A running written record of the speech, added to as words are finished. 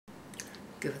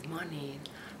Good morning.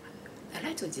 I'd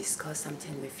like to discuss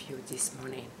something with you this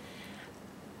morning.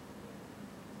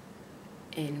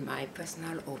 In my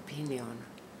personal opinion,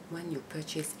 when you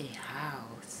purchase a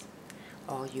house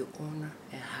or you own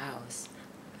a house,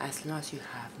 as long as you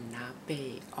have not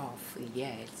paid off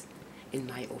yet, in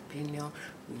my opinion,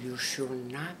 you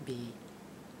should not be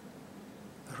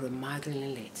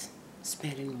remodeling it,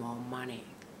 spending more money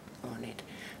on it.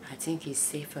 I think it's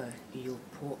safer you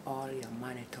put all your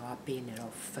money toward paying it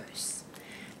off first.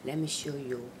 Let me show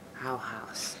you our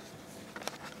house.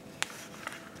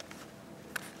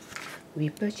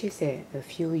 We purchased it a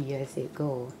few years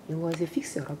ago. It was a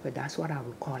fixer-upper, that's what I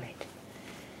would call it.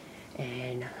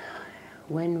 And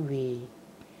when we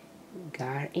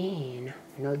got in,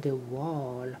 the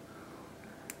wall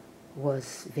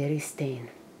was very stained,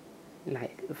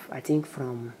 like I think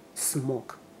from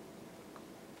smoke.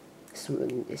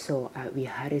 So we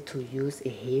had to use a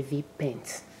heavy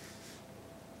paint,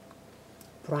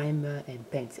 primer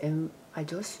and paint, and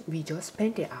we just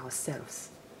painted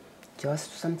ourselves.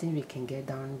 Just something we can get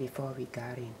done before we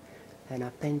got in. And I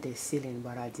painted the ceiling,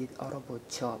 but I did a horrible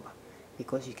job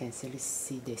because you can still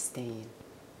see the stain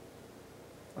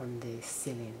on the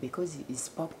ceiling. Because it's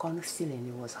popcorn ceiling,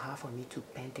 it was hard for me to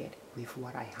paint it with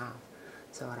what I have.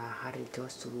 So I had it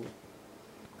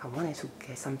I wanted to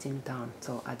get something done.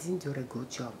 So I didn't do a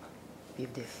good job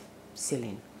with the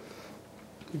ceiling.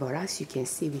 But as you can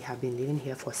see, we have been living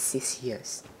here for 6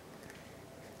 years.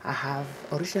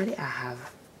 Originally I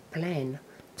have planned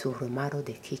to remodel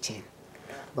the kitchen.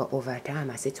 But over time,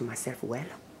 I said to myself, well,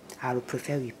 I would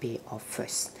prefer we pay off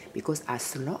first. Because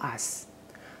as long as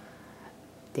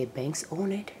the banks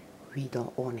own it, we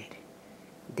don't own it.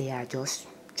 They are just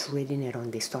trading it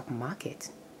on the stock market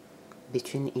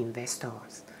between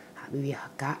investors. We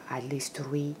got at least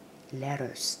 3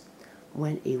 letters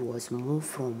when it was moved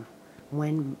from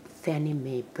when Fannie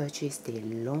Mae purchased the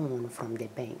loan from the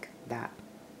bank that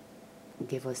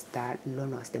gave us that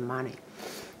loan us the money,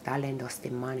 that lent us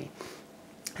the money.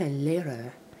 And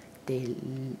later,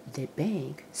 the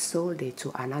bank sold it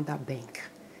to another bank.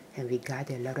 And we got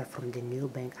a letter from the new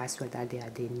bank as well that they are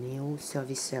the new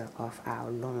servicer of our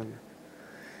loan.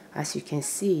 As you can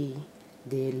see,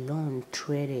 the loan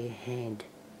traded hand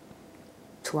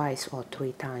twice or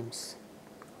 3 times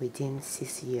within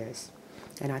 6 years.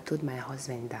 And I told my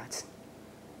husband that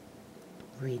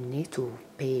we need to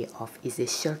pay off. It's a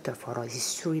shelter for us.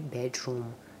 It's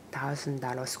 3-bedroom,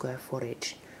 $1,000 square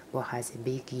footage, but has a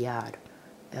big yard,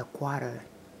 a quarter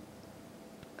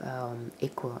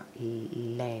acre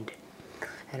land.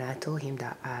 And I told him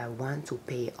that I want to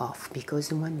pay off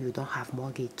because when you don't have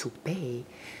mortgage to pay,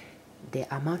 the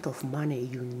amount of money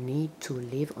you need to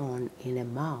live on in a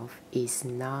month is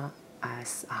not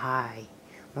as high.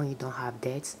 When you don't have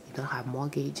debts, you don't have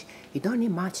mortgage, you don't need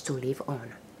much to live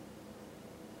on.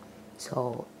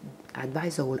 So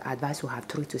advisor will advise you have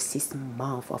 3 to 6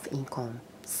 months of income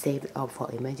saved up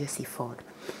for emergency fund.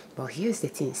 But here's the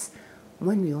things: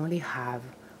 when we only have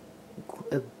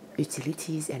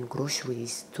utilities and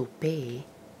groceries to pay,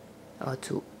 or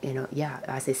to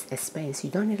as an expense,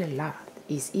 you don't need a lot.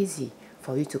 It's easy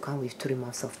for you to come with 3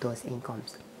 months of those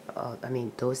incomes.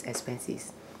 Those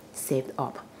expenses saved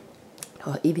up.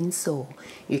 Or even so,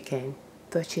 you can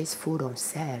purchase food on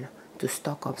sale to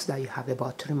stock up so that you have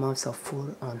about 3 months of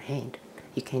food on hand.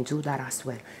 You can do that as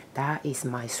well. That is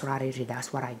my strategy.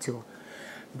 That's what I do.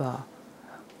 But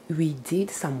we did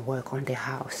some work on the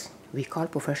house. We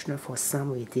called professional for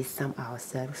some. We did some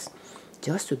ourselves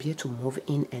just to be able to move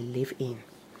in and live in.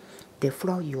 The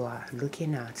floor you are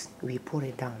looking at, we put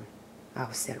it down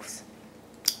ourselves.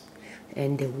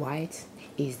 And the white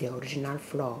is the original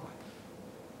floor.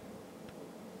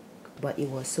 But it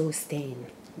was so stained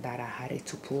that I had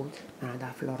to put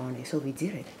another floor on it. So we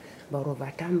did it. But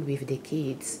over time with the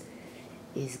kids,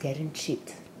 it's getting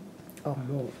chipped or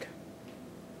moved.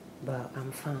 But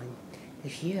I'm fine.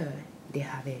 Here, they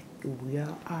have a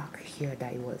weird arc here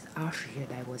that it was arch here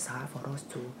that was hard for us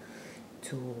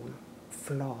to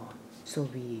floor. So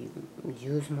we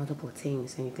use multiple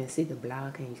things, and you can see the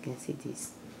black and you can see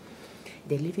this.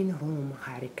 The living room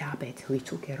had a carpet. We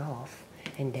took it off,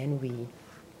 and then we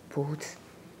put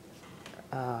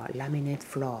laminate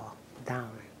floor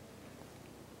down.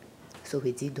 So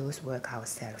we did those work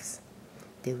ourselves.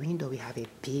 The window, we have a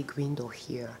big window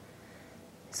here.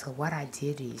 So what I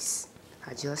did is,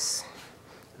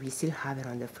 we still have it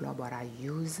on the floor, but I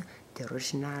use the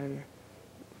original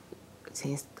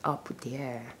things up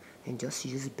there and just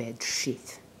use bed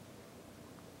sheet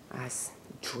as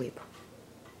drape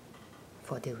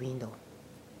for the window.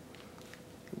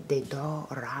 The door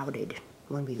routed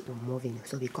when we were moving.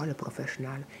 So we called a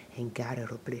professional and got it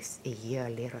replaced a year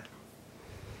later.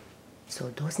 So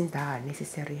those things that are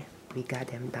necessary, we got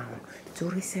them down. So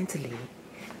recently,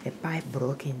 a pipe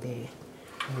broke in the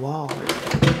wall,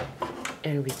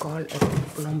 and we called a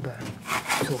plumber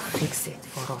to fix it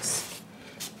for us.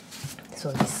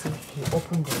 So you see, he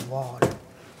opened the wall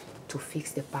to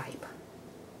fix the pipe.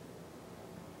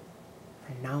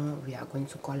 And now we are going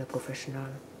to call a professional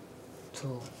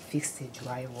to fix the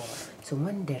drywall. So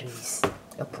when there is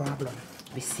a problem,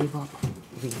 we save up,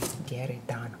 we get it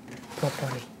done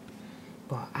properly.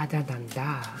 But other than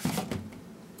that,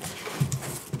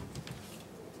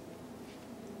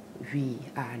 we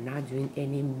are not doing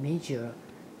any major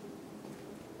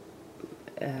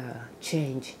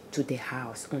change to the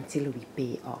house until we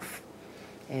pay off.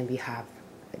 And we have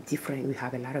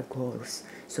a lot of goals,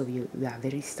 so we are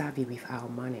very savvy with our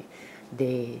money.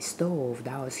 The stove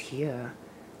that was here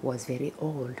was very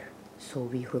old, so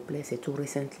we replaced it too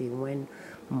recently when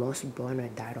most burner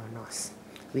died on us.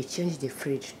 We changed the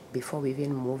fridge before we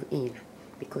even moved in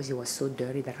because it was so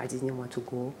dirty that I didn't want to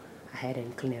go ahead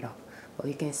and clean it up. But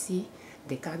you can see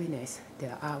the cabinets,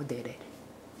 they're outdated,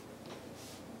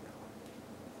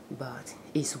 but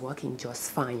it's working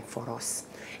just fine for us.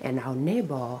 And our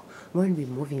neighbor, when we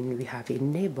move in, we have a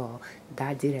neighbor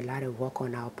that did a lot of work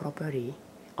on our property,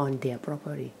 on their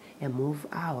property, and moved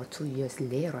out 2 years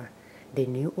later. The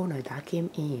new owner that came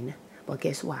in, but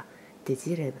guess what? They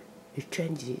did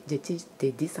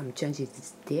they did some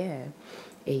changes there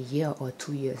a year or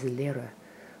 2 years later.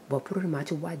 But pretty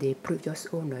much what the previous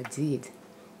owner did,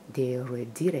 they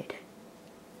redid it.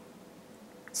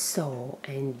 So,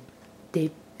 and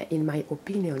they, in my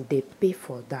opinion, they pay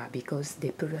for that because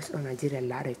the previous owner did a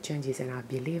lot of changes, and I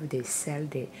believe they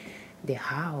sold the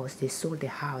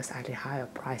house at a higher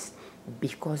price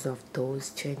because of those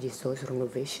changes, those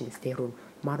renovations. They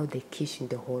remodeled the kitchen,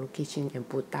 the whole kitchen, and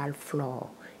put tile floor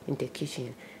in the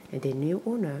kitchen. And the new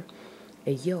owner,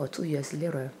 a year or 2 years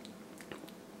later,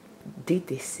 did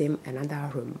the same,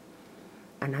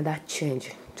 another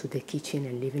change to the kitchen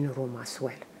and living room as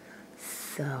well.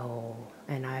 So,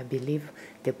 and I believe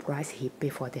the price he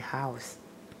paid for the house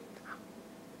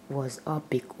was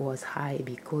high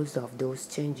because of those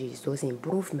changes, those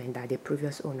improvements that the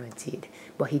previous owner did.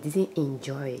 But he didn't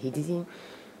enjoy it. He didn't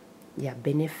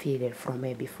benefited from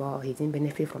it before. He didn't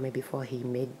benefit from it before he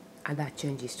made other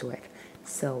changes to it.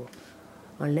 So,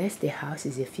 unless the house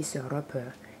is a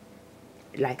fixer-upper,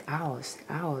 like ours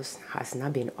has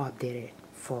not been updated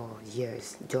for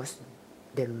years. Just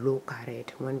the look at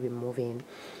it when we move in.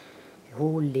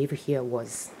 Who lived here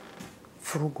was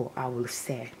frugal, I will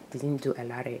say. Didn't do a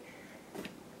lot of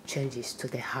changes to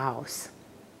the house.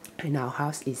 And our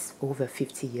house is over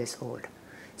 50 years old.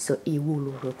 So it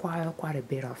will require quite a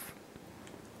bit of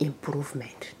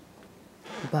improvement.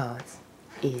 But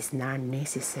it's not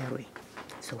necessary.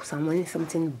 So when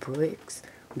something breaks,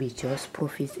 we just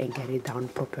profit and get it done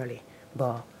properly.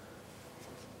 But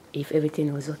if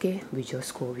everything was okay, we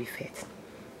just go with it.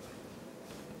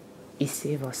 It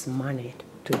saves us money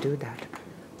to do that.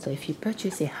 So if you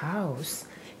purchase a house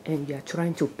and you're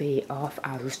trying to pay off,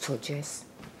 I would suggest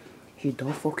you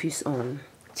don't focus on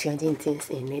changing things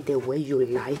in it the way you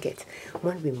like it.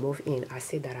 When we move in, I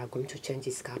said that I'm going to change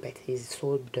this carpet. It's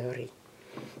so dirty.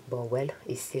 But well,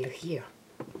 it's still here.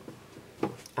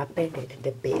 I painted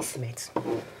the basement.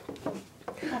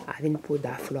 I didn't put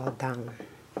that floor down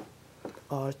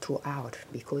all throughout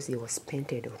because it was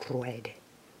painted red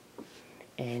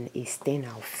and it stained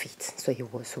our feet. So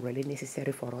it was really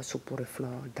necessary for us to put a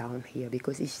floor down here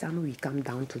because each time we come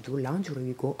down to do laundry,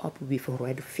 we go up with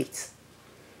red feet.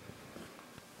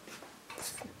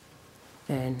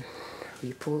 And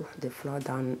we put the floor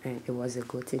down, and it was a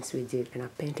good thing we did. And I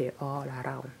painted all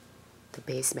around the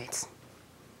basement.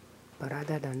 But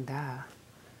other than that,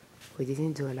 we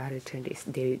didn't do a lot of changes.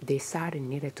 The siding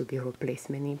needed to be replaced.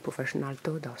 Many professionals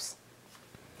told us.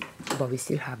 But we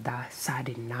still have that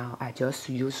siding now. I just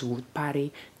use wood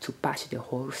putty to patch the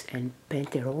holes and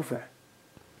paint it over.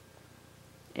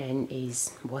 And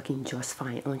it's working just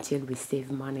fine until we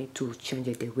save money to change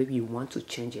it the way we want to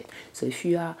change it. So if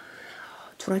you are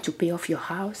trying to pay off your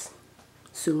house,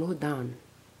 slow down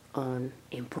on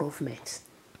improvements.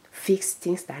 Fix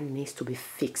things that needs to be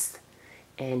fixed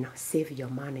and save your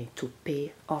money to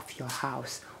pay off your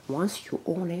house. Once you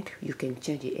own it, you can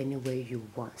change it any way you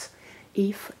want.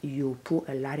 If you put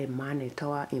a lot of money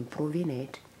toward improving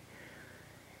it,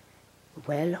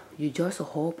 well, you just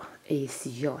hope it's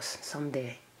yours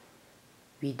someday.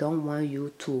 We don't want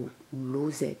you to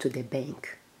lose it to the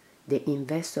bank. The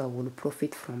investor will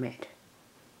profit from it.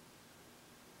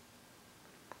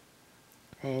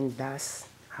 And that's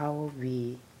how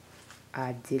we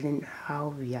how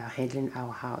we are handling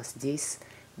our house. This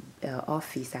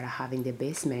office that I have in the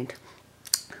basement,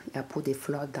 I put the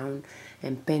floor down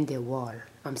and paint the wall.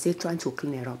 I'm still trying to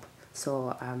clean it up,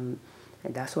 so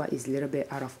that's why it's a little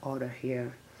bit out of order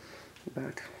here.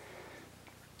 But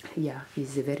yeah,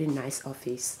 it's a very nice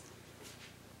office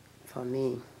for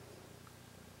me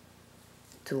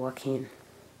to work in.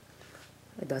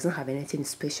 It doesn't have anything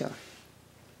special.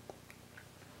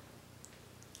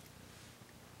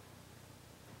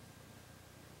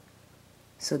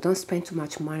 So don't spend too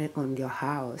much money on your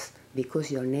house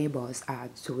because your neighbors are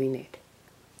doing it.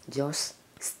 Just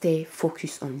stay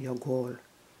focused on your goal.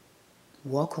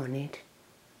 Work on it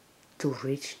to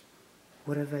reach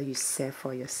whatever you set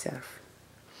for yourself.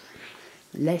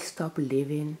 Let's stop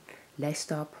living like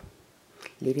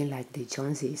the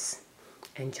Joneses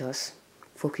and just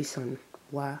focus on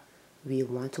what we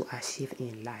want to achieve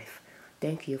in life.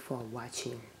 Thank you for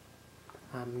watching.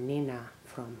 I'm Nina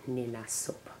from Nina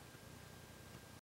Soap.